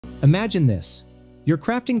Imagine this. You're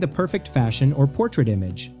crafting the perfect fashion or portrait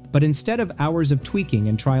image, but instead of hours of tweaking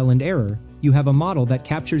and trial and error, you have a model that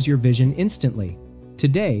captures your vision instantly.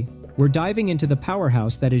 Today, we're diving into the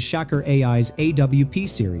powerhouse that is Shakker AI's AWP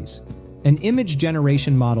series, an image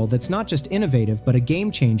generation model that's not just innovative but a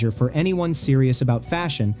game changer for anyone serious about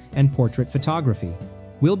fashion and portrait photography.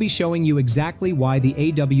 We'll be showing you exactly why the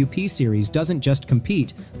AWP series doesn't just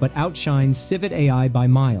compete but outshines Civet AI by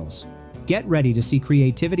miles. Get ready to see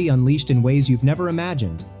creativity unleashed in ways you've never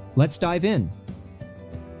imagined. Let's dive in.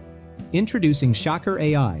 Introducing Shakker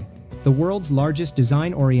AI, the world's largest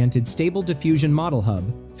design-oriented Stable Diffusion model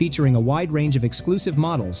hub, featuring a wide range of exclusive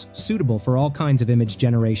models suitable for all kinds of image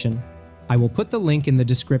generation. I will put the link in the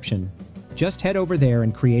description. Just head over there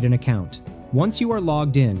and create an account. Once you are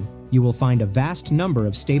logged in, you will find a vast number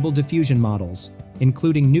of Stable Diffusion models,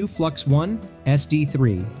 including new Flux 1,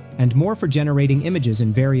 SD3, and more for generating images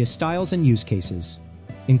in various styles and use cases,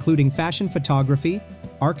 including fashion photography,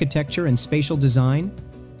 architecture and spatial design,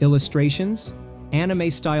 illustrations,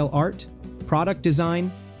 anime-style art, product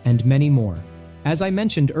design, and many more. As I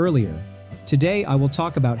mentioned earlier, today I will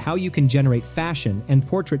talk about how you can generate fashion and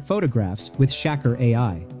portrait photographs with Shakker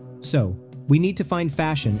AI. So, we need to find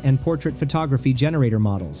fashion and portrait photography generator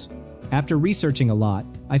models. After researching a lot,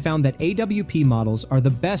 I found that AWP models are the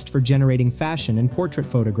best for generating fashion and portrait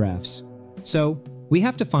photographs. So, we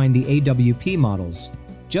have to find the AWP models.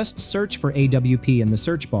 Just search for AWP in the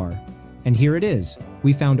search bar. And here it is.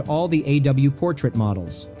 We found all the AW portrait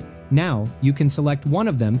models. Now, you can select one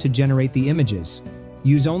of them to generate the images.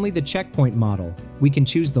 Use only the checkpoint model. We can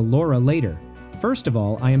choose the LoRa later. First of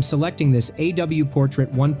all, I am selecting this AW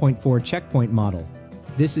Portrait 1.4 checkpoint model.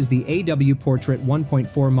 This is the AW Portrait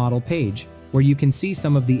 1.4 model page, where you can see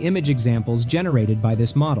some of the image examples generated by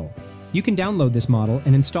this model. You can download this model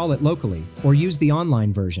and install it locally, or use the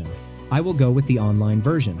online version. I will go with the online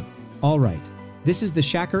version. Alright, this is the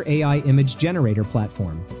Shakker AI image generator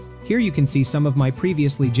platform. Here you can see some of my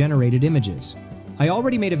previously generated images. I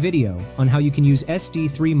already made a video on how you can use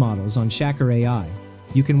SD3 models on Shakker AI.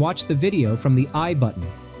 You can watch the video from the I button.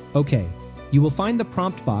 Okay, you will find the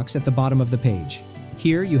prompt box at the bottom of the page.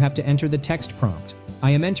 Here you have to enter the text prompt. I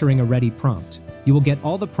am entering a ready prompt. You will get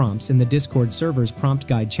all the prompts in the Discord server's prompt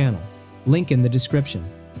guide channel. Link in the description.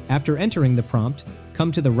 After entering the prompt,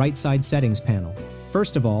 come to the right side settings panel.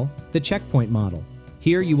 First of all, the checkpoint model.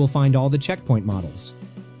 Here you will find all the checkpoint models.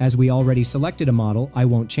 As we already selected a model, I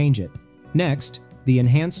won't change it. Next, the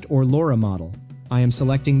enhanced or LoRa model. I am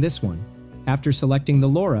selecting this one. After selecting the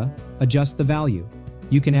LoRa, adjust the value.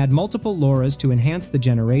 You can add multiple LoRas to enhance the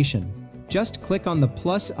generation. Just click on the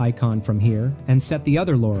plus icon from here and set the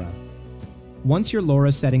other LoRa. Once your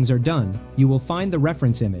LoRa settings are done, you will find the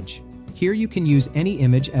reference image. Here you can use any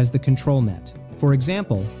image as the control net. For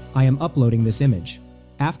example, I am uploading this image.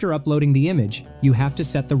 After uploading the image, you have to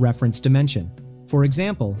set the reference dimension. For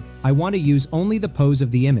example, I want to use only the pose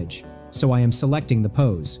of the image, so I am selecting the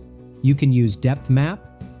pose. You can use depth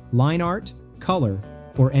map, line art, color,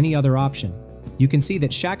 or any other option. You can see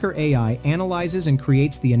that Shakker AI analyzes and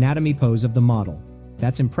creates the anatomy pose of the model.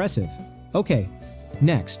 That's impressive. Okay,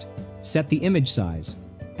 next, set the image size.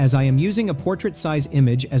 As I am using a portrait size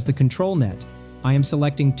image as the control net, I am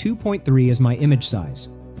selecting 2.3 as my image size.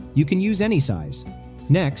 You can use any size.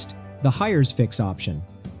 Next, the Hires Fix option.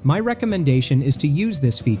 My recommendation is to use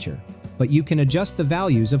this feature, but you can adjust the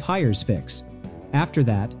values of Hires Fix. After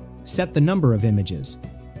that, set the number of images.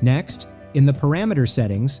 Next, in the parameter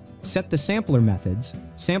settings, set the sampler methods,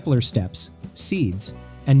 sampler steps, seeds,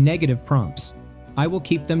 and negative prompts. I will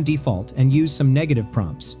keep them default and use some negative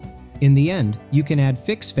prompts. In the end, you can add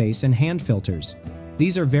fix face and hand filters.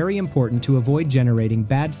 These are very important to avoid generating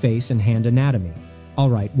bad face and hand anatomy.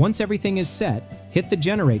 Alright, once everything is set, hit the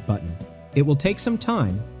generate button. It will take some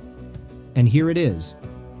time. And here it is.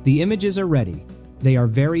 The images are ready. They are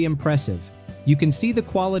very impressive. You can see the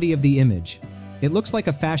quality of the image. It looks like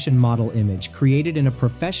a fashion model image created in a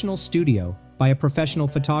professional studio by a professional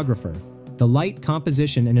photographer. The light,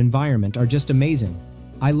 composition, and environment are just amazing.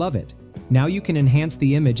 I love it. Now you can enhance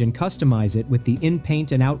the image and customize it with the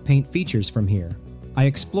in-paint and out-paint features from here. I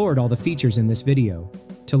explored all the features in this video.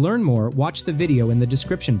 To learn more, watch the video in the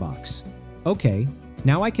description box. Okay,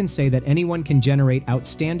 now I can say that anyone can generate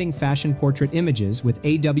outstanding fashion portrait images with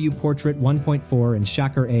AW Portrait 1.4 and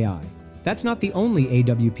Shakker AI. That's not the only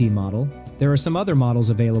AWP model. There are some other models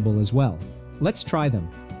available as well. Let's try them.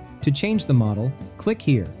 To change the model, click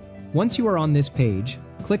here. Once you are on this page,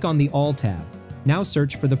 click on the All tab. Now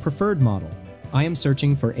search for the preferred model. I am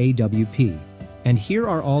searching for AWP. And here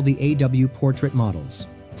are all the AW Portrait models.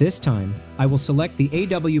 This time, I will select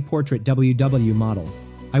the AW Portrait WW model.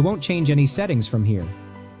 I won't change any settings from here.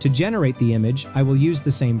 To generate the image, I will use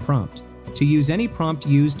the same prompt. To use any prompt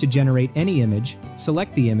used to generate any image,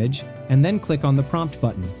 select the image, and then click on the prompt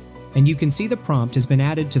button. And you can see the prompt has been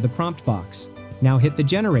added to the prompt box. Now hit the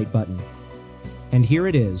Generate button. And here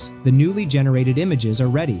it is, the newly generated images are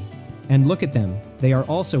ready. And look at them, they are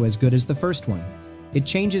also as good as the first one. It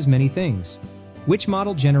changes many things. Which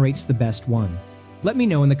model generates the best one? Let me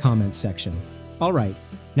know in the comments section. Alright,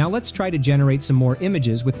 now let's try to generate some more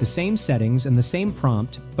images with the same settings and the same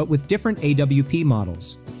prompt, but with different AWP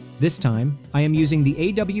models. This time, I am using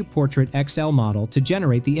the AW Portrait XL model to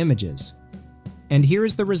generate the images. And here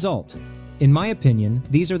is the result. In my opinion,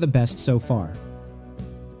 these are the best so far.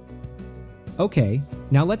 Okay,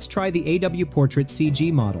 now let's try the AW Portrait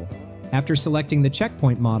CG model. After selecting the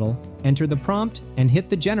checkpoint model, enter the prompt and hit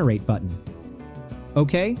the Generate button.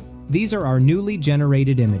 Okay, these are our newly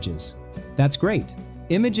generated images. That's great.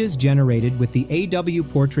 Images generated with the AW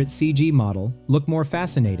Portrait CG model look more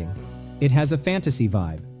fascinating. It has a fantasy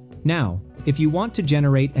vibe. Now, if you want to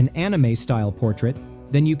generate an anime-style portrait,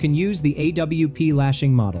 then you can use the AWP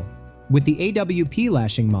lashing model. With the AWP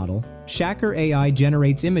lashing model, Shakker AI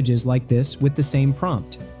generates images like this with the same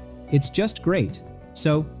prompt. It's just great.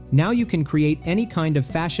 So, now you can create any kind of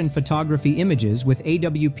fashion photography images with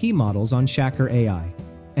AWP models on Shakker AI.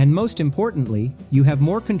 And most importantly, you have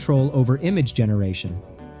more control over image generation.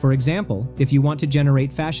 For example, if you want to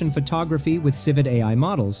generate fashion photography with Stable AI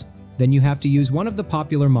models, then you have to use one of the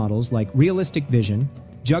popular models like Realistic Vision,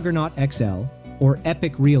 Juggernaut XL, or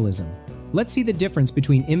Epic Realism. Let's see the difference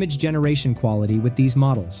between image generation quality with these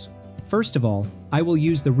models. First of all, I will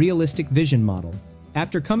use the Realistic Vision model.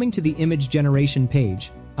 After coming to the image generation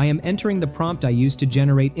page, I am entering the prompt I used to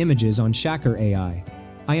generate images on Shakker AI.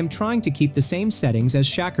 I am trying to keep the same settings as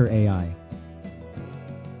Shakker AI.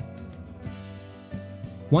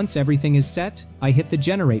 Once everything is set, I hit the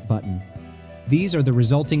Generate button. These are the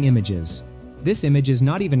resulting images. This image is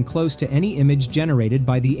not even close to any image generated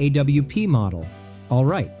by the AWP model.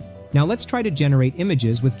 Alright, now let's try to generate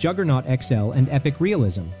images with Juggernaut XL and Epic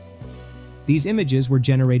Realism. These images were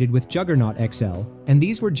generated with Juggernaut XL, and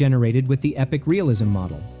these were generated with the Epic Realism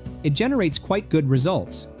model. It generates quite good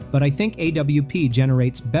results, but I think AWP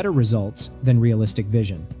generates better results than Realistic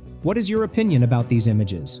Vision. What is your opinion about these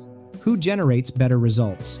images? Who generates better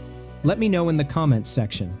results? Let me know in the comments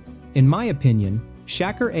section. In my opinion,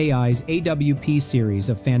 Shakker AI's AWP series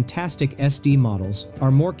of fantastic SD models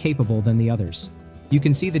are more capable than the others. You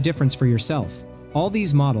can see the difference for yourself. All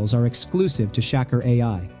these models are exclusive to Shakker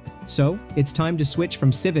AI. So, it's time to switch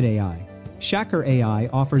from Stable AI. Shakker AI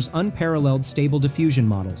offers unparalleled Stable Diffusion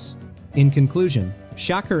models. In conclusion,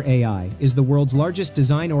 Shakker AI is the world's largest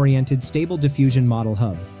design-oriented Stable Diffusion model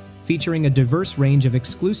hub, featuring a diverse range of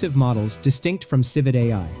exclusive models distinct from Stable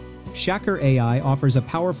AI. Shakker AI offers a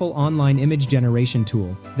powerful online image generation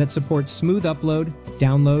tool that supports smooth upload,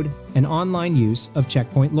 download, and online use of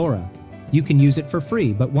Checkpoint LoRa. You can use it for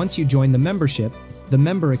free, but once you join the membership, the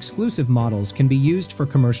member-exclusive models can be used for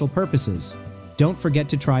commercial purposes. Don't forget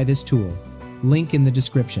to try this tool. Link in the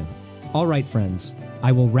description. Alright friends,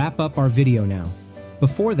 I will wrap up our video now.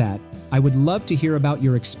 Before that, I would love to hear about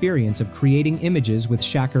your experience of creating images with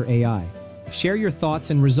Shakker AI. Share your thoughts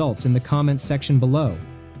and results in the comments section below.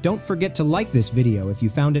 Don't forget to like this video if you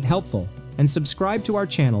found it helpful, and subscribe to our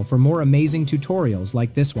channel for more amazing tutorials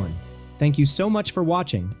like this one. Thank you so much for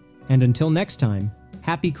watching, and until next time,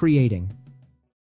 happy creating!